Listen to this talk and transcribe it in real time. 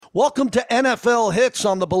Welcome to NFL Hits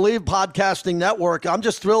on the Believe Podcasting Network. I'm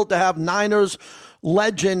just thrilled to have Niners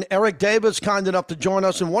legend Eric Davis kind enough to join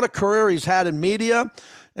us, and what a career he's had in media.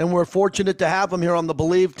 And we're fortunate to have him here on the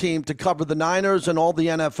Believe team to cover the Niners and all the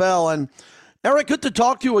NFL. And Eric, good to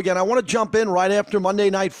talk to you again. I want to jump in right after Monday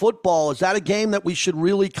Night Football. Is that a game that we should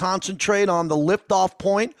really concentrate on the liftoff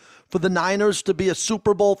point for the Niners to be a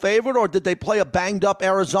Super Bowl favorite, or did they play a banged-up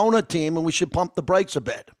Arizona team and we should pump the brakes a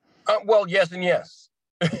bit? Well, yes and yes.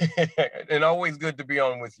 And always good to be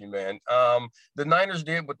on with you, man. The Niners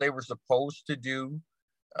did what they were supposed to do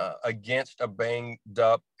against a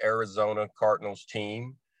banged-up Arizona Cardinals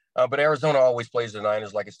team. But Arizona always plays the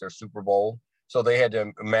Niners like it's their Super Bowl. So they had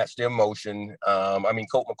to match the emotion.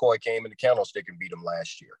 Colt McCoy came into Candlestick and beat them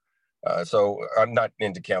last year. So I'm not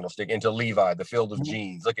into Candlestick, into Levi, the Field of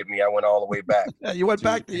Jeans. Look at me. I went all the way back. Yeah, you went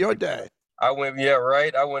back to your day. I went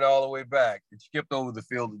all the way back. It skipped over the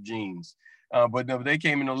Field of Jeans. But no, they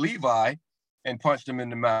came into Levi and punched him in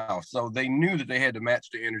the mouth. So they knew that they had to match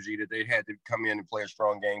the energy, that they had to come in and play a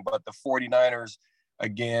strong game. But the 49ers,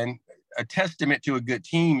 again, a testament to a good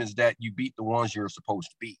team is that you beat the ones you're supposed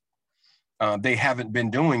to beat. They haven't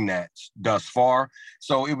been doing that thus far.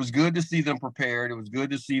 So it was good to see them prepared. It was good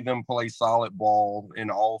to see them play solid ball in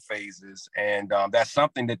all phases. And that's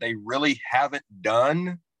something that they really haven't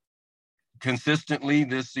done consistently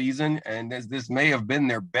this season. And this may have been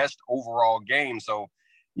their best overall game. So,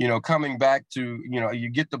 coming back to, you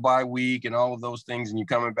get the bye week and all of those things, and you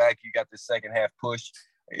coming back, you got the second half push.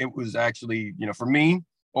 It was actually, for me,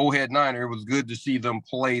 old head Niner, it was good to see them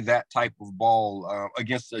play that type of ball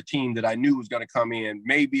against a team that I knew was going to come in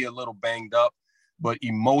maybe a little banged up, but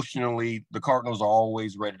emotionally, the Cardinals are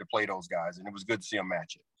always ready to play those guys, and it was good to see them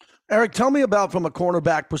match it. Eric, tell me about, from a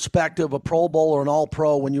cornerback perspective, a Pro Bowl or an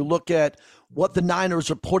All-Pro, when you look at what the Niners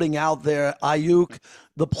are putting out there. Ayuk,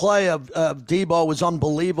 the play of Debo is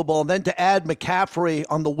unbelievable. And then to add McCaffrey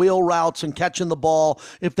on the wheel routes and catching the ball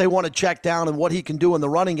if they want to check down, and what he can do in the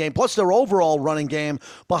running game, plus their overall running game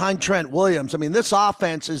behind Trent Williams. I mean, this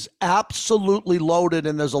offense is absolutely loaded,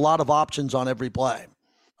 and there's a lot of options on every play.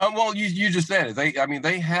 Well, you just said it.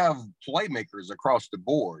 They have playmakers across the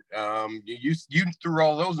board. You threw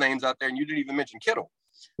all those names out there, and you didn't even mention Kittle.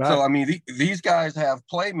 Right. So, these guys have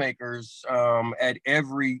playmakers at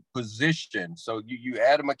every position. So you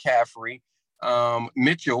add a McCaffrey,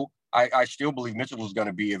 Mitchell. I still believe Mitchell is going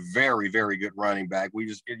to be a very, very good running back. We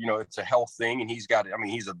just, it's a health thing, and he's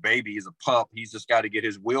a baby, he's a pup. He's just got to get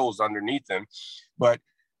his wheels underneath him. But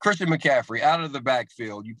Christian McCaffrey out of the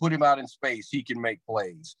backfield, you put him out in space, he can make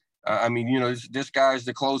plays. This guy's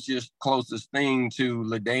the closest thing to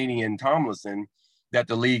LaDainian Tomlinson that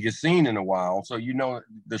the league has seen in a while. So,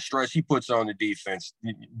 the stress he puts on the defense.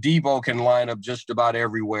 Debo can line up just about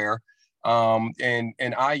everywhere. And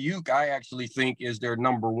Ayuk, I actually think, is their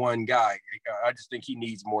number one guy. I just think he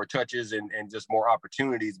needs more touches and just more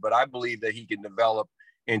opportunities, but I believe that he can develop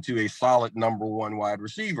into a solid number one wide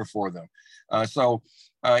receiver for them.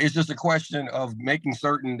 It's just a question of making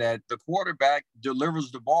certain that the quarterback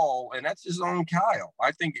delivers the ball, and that's his own Kyle.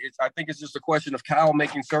 I think it's just a question of Kyle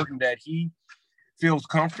making certain that he feels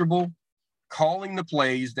comfortable calling the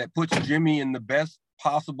plays that puts Jimmy in the best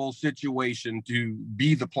possible situation to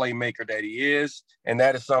be the playmaker that he is. And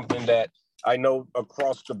that is something that I know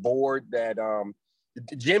across the board that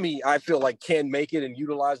Jimmy, I feel like, can make it and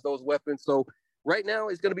utilize those weapons. So right now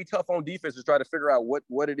it's going to be tough on defense to try to figure out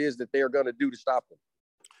what it is that they are going to do to stop them.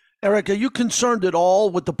 Eric, are you concerned at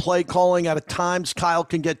all with the play calling? At times Kyle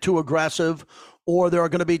can get too aggressive, or there are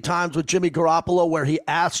going to be times with Jimmy Garoppolo where he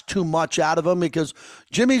asks too much out of him? Because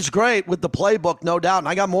Jimmy's great with the playbook, no doubt. And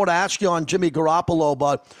I got more to ask you on Jimmy Garoppolo,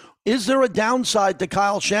 but is there a downside to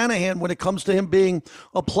Kyle Shanahan when it comes to him being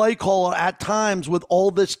a play caller at times with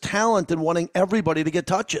all this talent and wanting everybody to get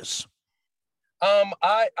touches?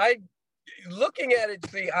 I looking at it,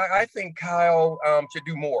 I think Kyle should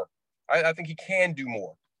do more. I think he can do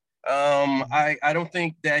more. I don't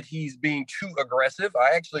think that he's being too aggressive.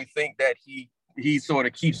 I actually think that he sort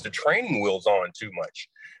of keeps the training wheels on too much.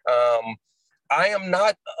 I'm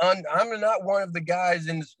not one of the guys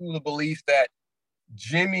in the school of belief that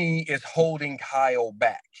Jimmy is holding Kyle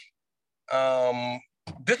back.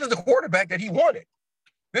 This is the quarterback that he wanted.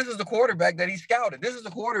 This is the quarterback that he scouted. This is the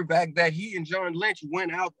quarterback that he and John Lynch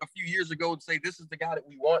went out a few years ago and say, this is the guy that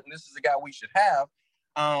we want, and this is the guy we should have.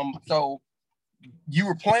 So you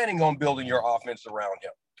were planning on building your offense around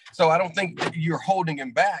him. So I don't think you're holding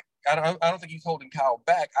him back. I don't think he's holding Kyle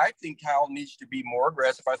back. I think Kyle needs to be more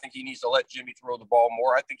aggressive. I think he needs to let Jimmy throw the ball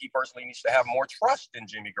more. I think he personally needs to have more trust in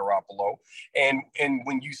Jimmy Garoppolo. And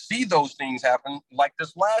when you see those things happen, like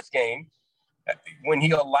this last game, when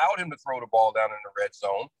he allowed him to throw the ball down in the red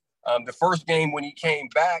zone, The first game when he came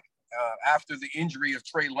back after the injury of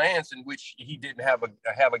Trey Lance, in which he didn't have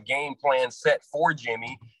a game plan set for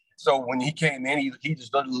Jimmy. So when he came in, he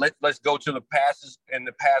just let's go to the passes and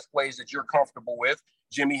the pass plays that you're comfortable with.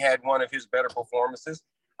 Jimmy had one of his better performances.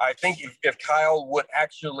 I think if Kyle would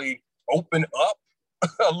actually open up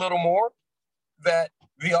a little more, that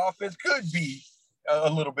the offense could be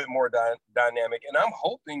a little bit more dynamic. And I'm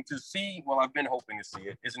hoping to see, well, I've been hoping to see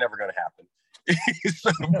it. It's never going to happen.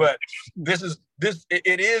 But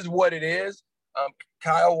it is what it is.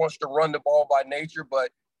 Kyle wants to run the ball by nature,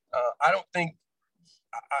 but I don't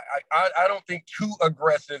think too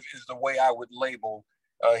aggressive is the way I would label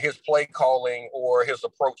his play calling or his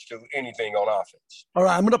approach to anything on offense. All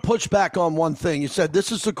right, I'm going to push back on one thing. You said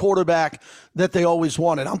this is the quarterback that they always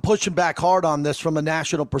wanted. I'm pushing back hard on this from a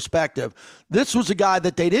national perspective. This was a guy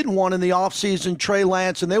that they didn't want in the offseason, Trey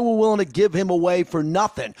Lance, and they were willing to give him away for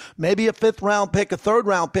nothing. Maybe a 5th-round pick, a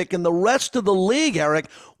 3rd-round pick, and the rest of the league, Eric,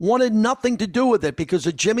 wanted nothing to do with it because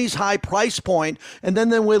of Jimmy's high price point. And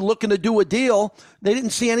then we're looking to do a deal. They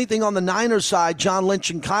didn't see anything on the Niners side, John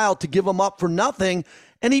Lynch and Kyle, to give him up for nothing.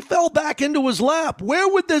 And he fell back into his lap. Where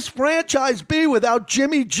would this franchise be without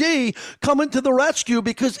Jimmy G coming to the rescue?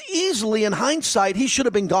 Because easily, in hindsight, he should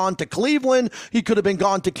have been gone to Cleveland. He could have been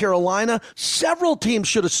gone to Carolina. Several teams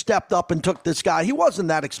should have stepped up and took this guy. He wasn't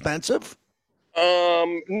that expensive.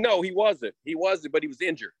 No, he wasn't. He wasn't, but he was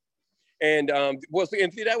injured. And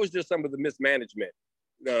that was just some of the mismanagement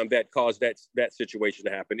that caused that situation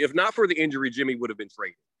to happen. If not for the injury, Jimmy would have been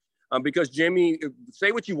traded. Because Jimmy,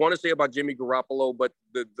 say what you want to say about Jimmy Garoppolo, but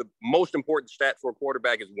the most important stat for a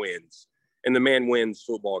quarterback is wins, and the man wins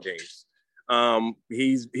football games.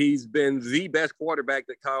 He's been the best quarterback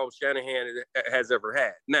that Kyle Shanahan has ever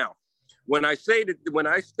had. Now, when I stated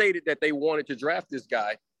that they wanted to draft this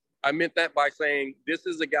guy, I meant that by saying this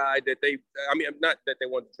is a guy that not that they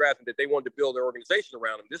wanted to draft him, that they wanted to build their organization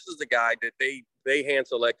around him. This is the guy that they hand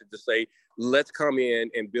selected to say, let's come in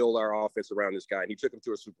and build our offense around this guy. And he took him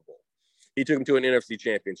to a Super Bowl. He took him to an NFC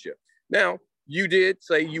championship. Now, you did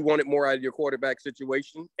say you wanted more out of your quarterback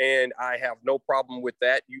situation, and I have no problem with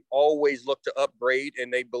that. You always look to upgrade,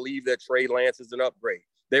 and they believe that Trey Lance is an upgrade.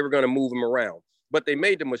 They were going to move him around. But they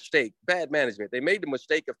made the mistake, bad management. They made the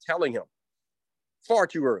mistake of telling him far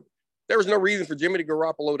too early. There was no reason for Jimmy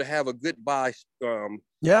Garoppolo to have a goodbye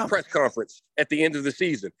press conference at the end of the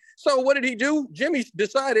season. So what did he do? Jimmy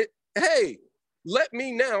decided, hey, let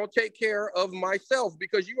me now take care of myself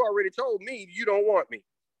because you already told me you don't want me.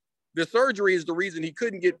 The surgery is the reason he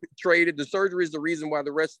couldn't get traded. The surgery is the reason why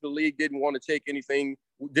the rest of the league didn't want to take anything,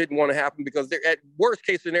 didn't want to happen, because they're, at worst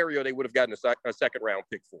case scenario, they would have gotten a second round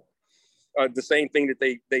pick for him. The same thing that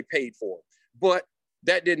they paid for. But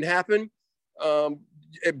that didn't happen.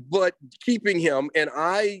 But keeping him, and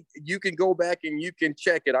you can go back and you can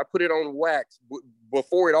check it. I put it on wax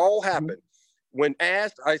before it all happened. When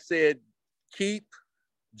asked, I said, keep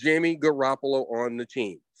Jimmy Garoppolo on the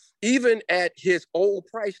team. Even at his old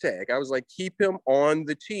price tag, I was like, keep him on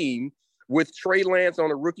the team. With Trey Lance on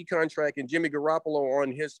a rookie contract and Jimmy Garoppolo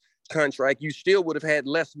on his contract, you still would have had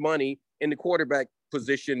less money in the quarterback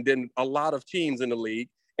position than a lot of teams in the league.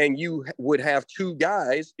 And you would have two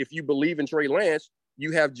guys, if you believe in Trey Lance,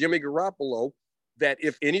 you have Jimmy Garoppolo that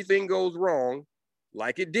if anything goes wrong,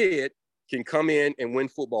 like it did, can come in and win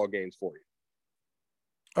football games for you.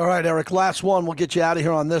 All right, Eric, last one. We'll get you out of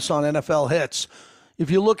here on this on NFL Hits. If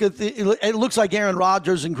you look at it looks like Aaron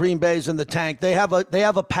Rodgers and Green Bay's in the tank. They have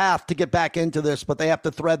a path to get back into this, but they have to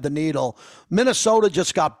thread the needle. Minnesota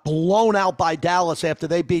just got blown out by Dallas after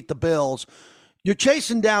they beat the Bills. You're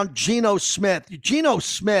chasing down Geno Smith. Geno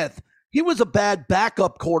Smith, he was a bad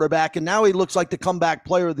backup quarterback, and now he looks like the comeback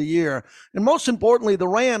player of the year. And most importantly, the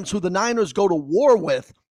Rams, who the Niners go to war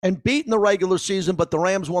with and beat in the regular season, but the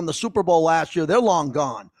Rams won the Super Bowl last year, they're long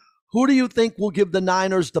gone. Who do you think will give the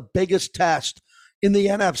Niners the biggest test in the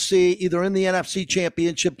NFC, either in the NFC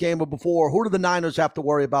Championship game or before? Who do the Niners have to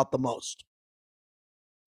worry about the most?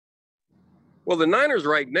 Well, the Niners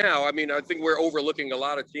right now, I mean, I think we're overlooking a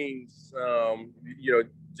lot of teams,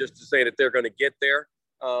 just to say that they're going to get there.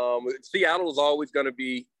 Seattle is always going to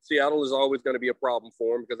be a problem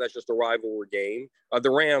for them because that's just a rivalry game.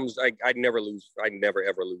 The Rams, I'd never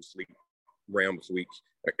ever lose sleep Rams weeks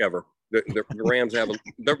ever. The Rams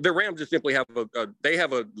the Rams just simply have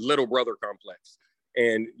a little brother complex.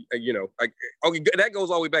 And, that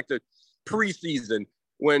goes all the way back to preseason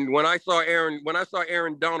when I saw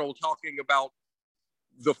Aaron Donald talking about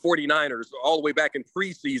the 49ers all the way back in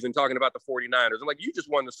preseason, talking about the 49ers. I'm like, you just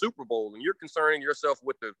won the Super Bowl and you're concerning yourself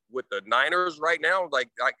with the Niners right now. Like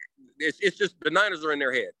it's just the Niners are in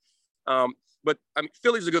their head. But I mean,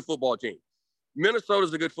 Philly's a good football team.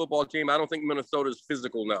 Minnesota's a good football team. I don't think Minnesota's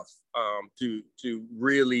physical enough to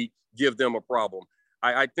really give them a problem.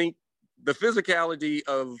 I think the physicality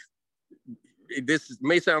of this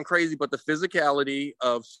may sound crazy, but the physicality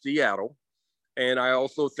of Seattle, and I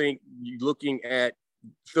also think looking at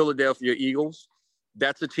Philadelphia Eagles,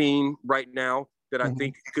 that's a team right now that I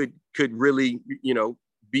think could really,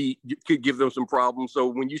 could give them some problems. So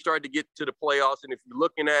when you start to get to the playoffs, and if you're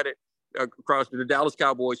looking at it across the Dallas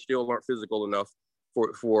Cowboys still aren't physical enough for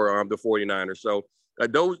the 49ers. So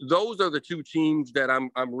those are the two teams that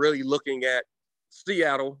I'm really looking at.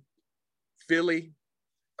 Seattle, Philly,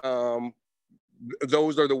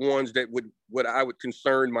 those are the ones that I would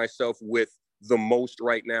concern myself with the most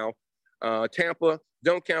right now. Tampa,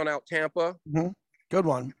 don't count out Tampa. Mm-hmm. Good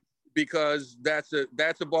one. Because that's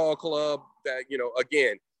a ball club that,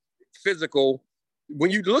 again, physical.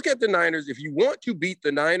 When you look at the Niners, if you want to beat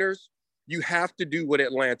the Niners, you have to do what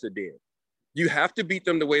Atlanta did. You have to beat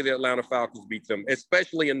them the way the Atlanta Falcons beat them,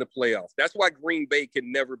 especially in the playoffs. That's why Green Bay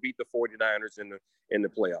can never beat the 49ers in the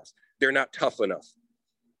playoffs. They're not tough enough.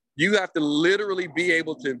 You have to literally be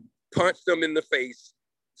able to punch them in the face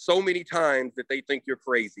so many times that they think you're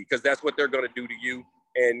crazy, because that's what they're going to do to you.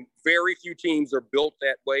 And very few teams are built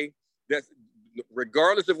that way. That's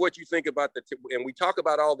regardless of what you think about and we talk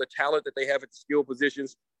about all the talent that they have at the skill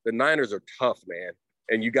positions. The Niners are tough, man,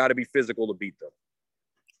 and you got to be physical to beat them.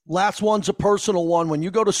 Last one's a personal one. When you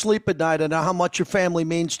go to sleep at night, I know how much your family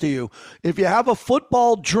means to you. If you have a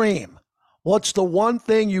football dream, what's the one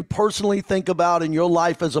thing you personally think about in your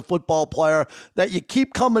life as a football player that you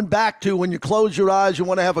keep coming back to when you close your eyes? You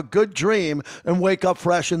want to have a good dream and wake up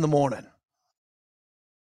fresh in the morning.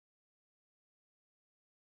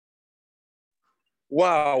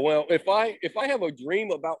 Wow. Well, if I have a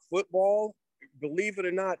dream about football, believe it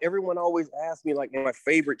or not, everyone always asks me like my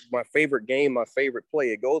favorite game, my favorite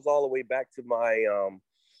play. It goes all the way back to my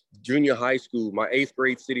junior high school, my 8th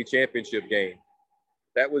grade city championship game.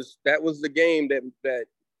 That was the game that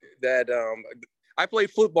I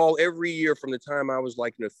played football every year from the time I was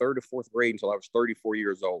like in the 3rd or 4th grade until I was 34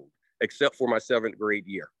 years old, except for my 7th grade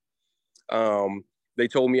year. They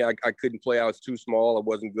told me I couldn't play. I was too small. I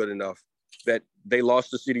wasn't good enough. That they lost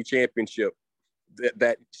the city championship.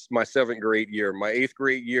 That's my 7th grade year. My 8th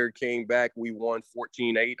grade year came back. We won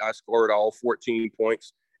 14-8. I scored all 14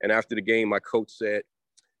 points. And after the game, my coach said,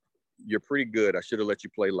 "You're pretty good. I should have let you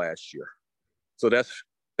play last year." So that's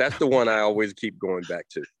the one I always keep going back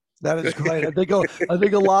to. That is great. I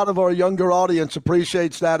think a lot of our younger audience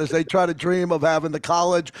appreciates that as they try to dream of having the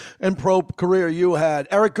college and pro career you had.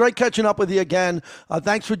 Eric, great catching up with you again.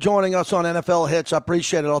 Thanks for joining us on NFL Hits. I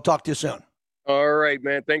appreciate it. I'll talk to you soon. All right,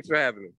 man. Thanks for having me.